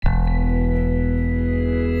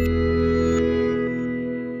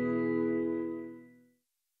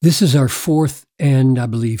This is our fourth and, I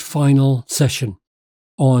believe, final session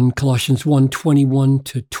on Colossians 1:21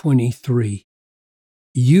 to 23.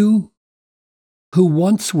 You who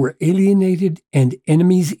once were alienated and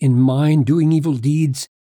enemies in mind, doing evil deeds,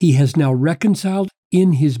 he has now reconciled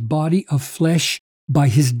in his body of flesh by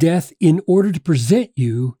his death in order to present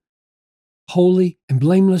you holy and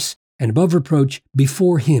blameless and above reproach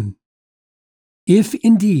before him. If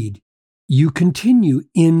indeed you continue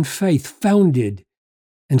in faith, founded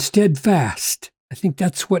and steadfast. I think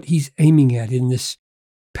that's what he's aiming at in this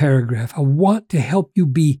paragraph. I want to help you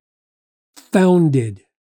be founded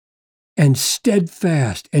and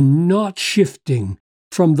steadfast and not shifting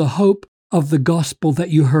from the hope of the gospel that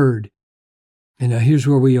you heard. And now here's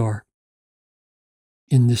where we are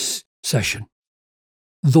in this session.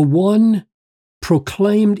 The one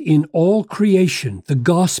proclaimed in all creation, the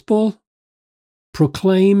gospel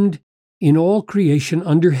proclaimed in all creation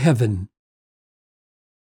under heaven,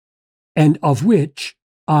 and of which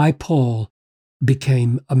I, Paul,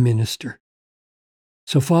 became a minister.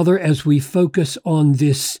 So, Father, as we focus on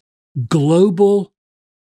this global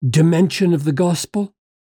dimension of the gospel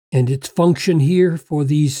and its function here for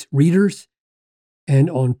these readers, and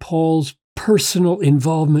on Paul's personal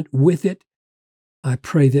involvement with it, I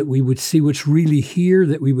pray that we would see what's really here,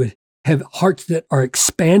 that we would have hearts that are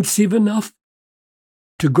expansive enough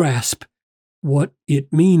to grasp what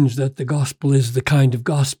it means that the gospel is the kind of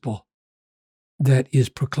gospel that is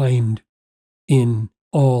proclaimed in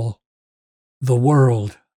all the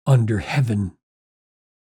world under heaven.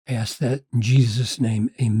 I ask that in Jesus' name,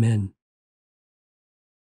 amen.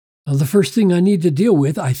 Now, the first thing I need to deal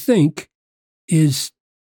with, I think, is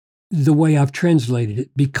the way I've translated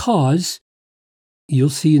it, because you'll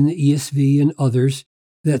see in the ESV and others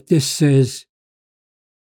that this says,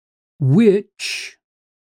 which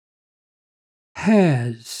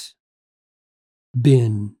has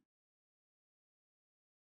been.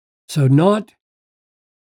 So not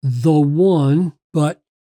the one, but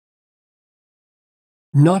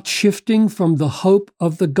not shifting from the hope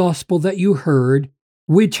of the gospel that you heard,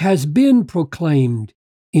 which has been proclaimed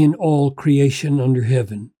in all creation under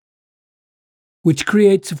heaven. Which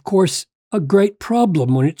creates, of course, a great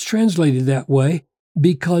problem when it's translated that way,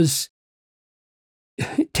 because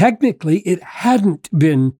technically it hadn't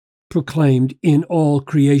been proclaimed in all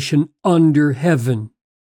creation under heaven.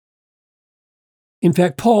 In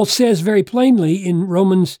fact, Paul says very plainly in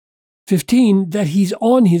Romans 15 that he's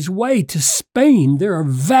on his way to Spain. There are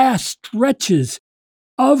vast stretches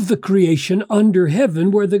of the creation under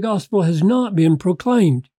heaven where the gospel has not been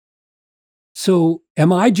proclaimed. So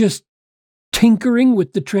am I just tinkering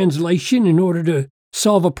with the translation in order to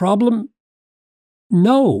solve a problem?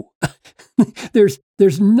 No. There's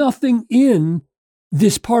nothing in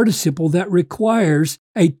this participle that requires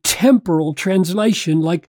a temporal translation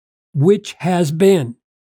like which has been.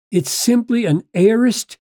 It's simply an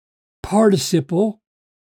aorist participle,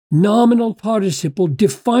 nominal participle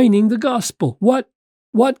defining the gospel.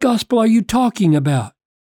 What gospel are you talking about?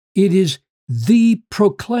 It is the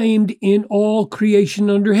proclaimed in all creation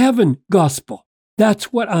under heaven gospel.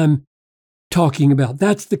 That's what I'm talking about.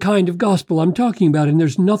 That's the kind of gospel I'm talking about. And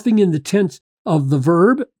there's nothing in the tense of the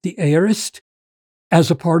verb, the aorist, as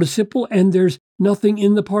a participle, and there's nothing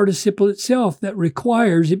in the participle itself that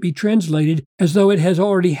requires it be translated as though it has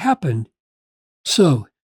already happened. So,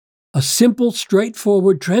 a simple,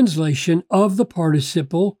 straightforward translation of the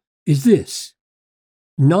participle is this: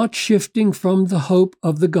 not shifting from the hope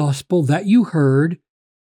of the gospel that you heard,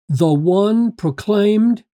 the one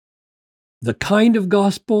proclaimed, the kind of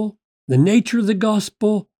gospel, the nature of the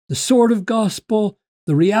gospel, the sort of gospel,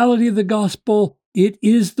 the reality of the gospel. It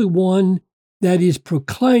is the one that is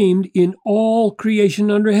proclaimed in all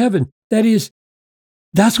creation under heaven. That is,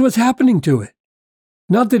 that's what's happening to it.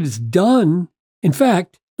 Not that it's done. In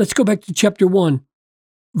fact, let's go back to chapter 1,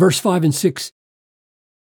 verse 5 and 6.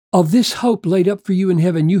 Of this hope laid up for you in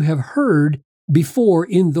heaven, you have heard before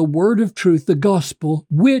in the word of truth, the gospel,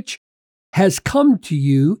 which has come to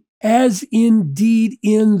you, as indeed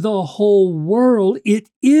in the whole world it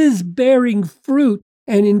is bearing fruit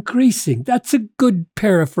and increasing. That's a good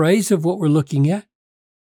paraphrase of what we're looking at.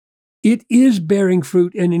 It is bearing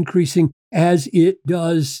fruit and increasing as it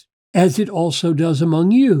also does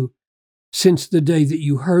among you, since the day that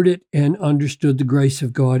you heard it and understood the grace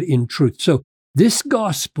of God in truth. So this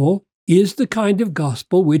gospel is the kind of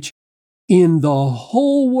gospel which in the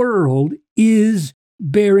whole world is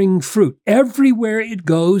bearing fruit. Everywhere it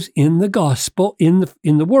goes in the gospel, in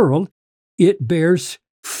the world, it bears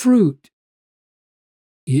fruit.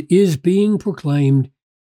 It is being proclaimed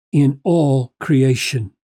in all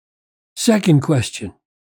creation. Second question,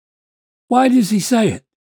 why does he say it?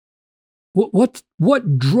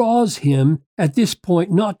 What draws him at this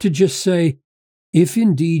point not to just say, if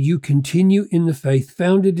indeed you continue in the faith,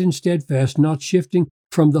 founded and steadfast, not shifting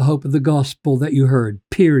from the hope of the gospel that you heard,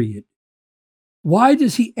 period. Why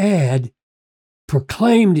does he add,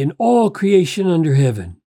 proclaimed in all creation under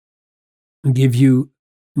heaven? I'll give you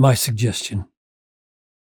my suggestion.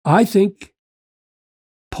 I think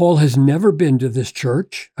Paul has never been to this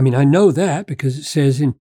church. I mean, I know that because it says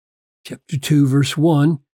in chapter 2, verse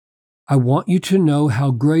 1, I want you to know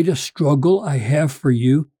how great a struggle I have for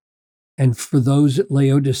you and for those at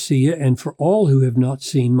Laodicea and for all who have not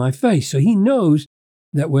seen my face. So he knows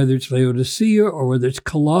that whether it's Laodicea or whether it's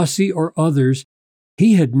Colossae or others,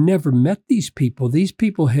 he had never met these people. These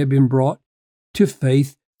people had been brought to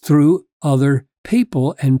faith through other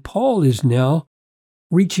people, and Paul is now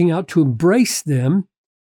reaching out to embrace them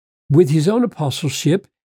with his own apostleship,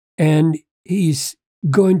 and he's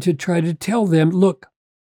going to try to tell them, look,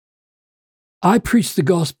 I preach the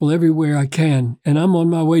gospel everywhere I can, and I'm on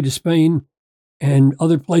my way to Spain and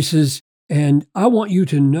other places, and I want you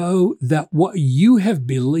to know that what you have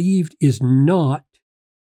believed is not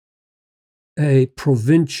a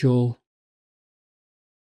provincial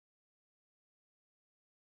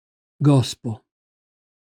gospel.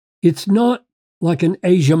 It's not like an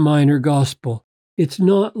Asia Minor gospel. It's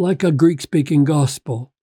not like a Greek-speaking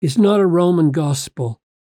gospel. It's not a Roman gospel.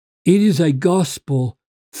 It is a gospel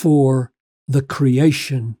for the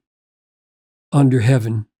creation under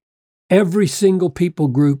heaven. Every single people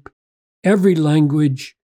group, every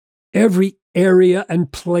language, every area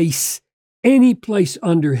and place, any place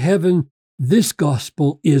under heaven, this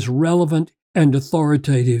gospel is relevant and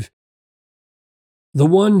authoritative. The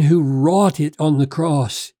one who wrought it on the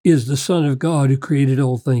cross is the Son of God who created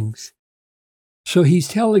all things. So he's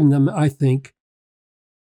telling them, I think,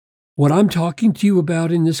 what I'm talking to you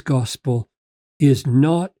about in this gospel is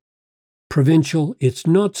not provincial, it's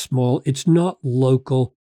not small, it's not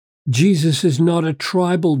local. Jesus is not a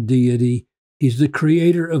tribal deity. He's the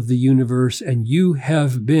creator of the universe, and you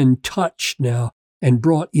have been touched now and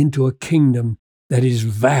brought into a kingdom that is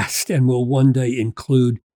vast and will one day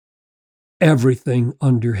include everything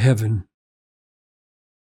under heaven.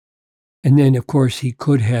 And then, of course, he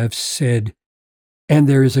could have said, and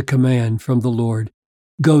there is a command from the Lord,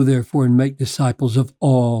 go therefore and make disciples of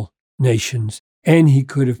all nations. And he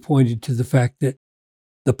could have pointed to the fact that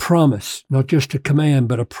the promise, not just a command,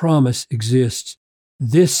 but a promise exists.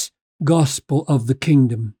 This gospel of the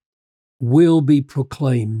kingdom will be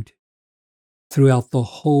proclaimed throughout the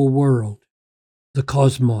whole world, the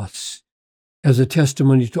cosmos, as a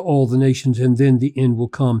testimony to all the nations, and then the end will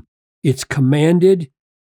come. It's commanded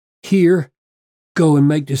here, go and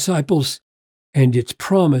make disciples, and it's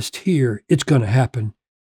promised here, it's going to happen.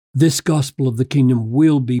 This gospel of the kingdom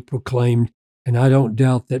will be proclaimed, and I don't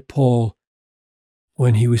doubt that Paul,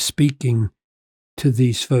 when he was speaking to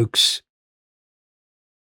these folks,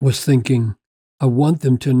 was thinking, I want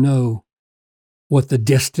them to know what the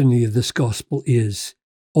destiny of this gospel is.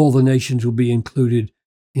 All the nations will be included.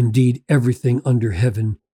 Indeed, everything under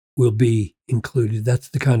heaven will be included. That's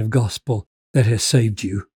the kind of gospel that has saved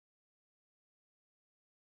you.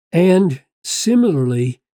 And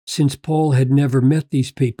similarly, since Paul had never met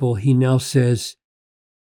these people, he now says,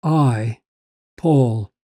 I,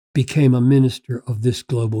 Paul, became a minister of this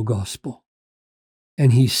global gospel.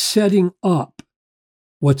 And he's setting up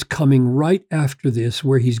what's coming right after this,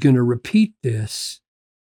 where he's going to repeat this.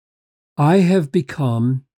 I have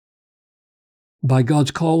become, by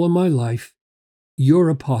God's call on my life, your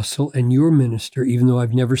apostle and your minister, even though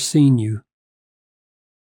I've never seen you.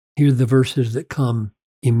 Here are the verses that come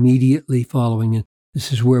immediately following it.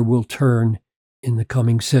 This is where we'll turn in the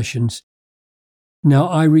coming sessions. Now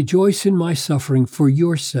I rejoice in my suffering for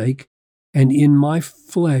your sake, and in my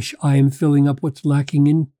flesh I am filling up what's lacking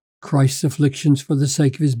in Christ's afflictions for the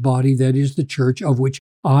sake of his body, that is the church, of which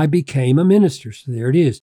I became a minister. So there it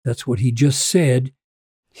is. That's what he just said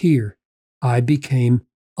here. I became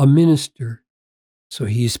a minister. So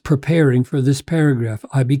he's preparing for this paragraph.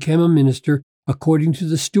 I became a minister according to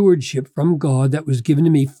the stewardship from God that was given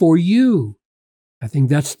to me for you. I think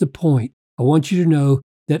that's the point. I want you to know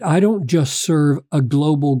that I don't just serve a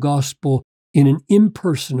global gospel in an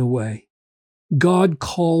impersonal way. God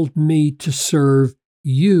called me to serve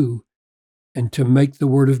you and to make the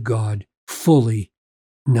word of God fully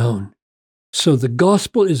known. So the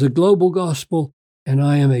gospel is a global gospel, and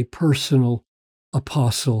I am a personal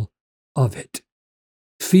apostle of it.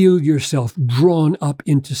 Feel yourself drawn up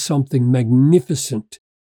into something magnificent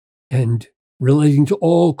and relating to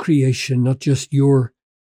all creation, not just your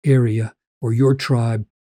area or your tribe,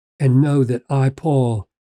 and know that I, Paul,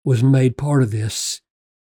 was made part of this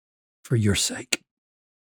for your sake.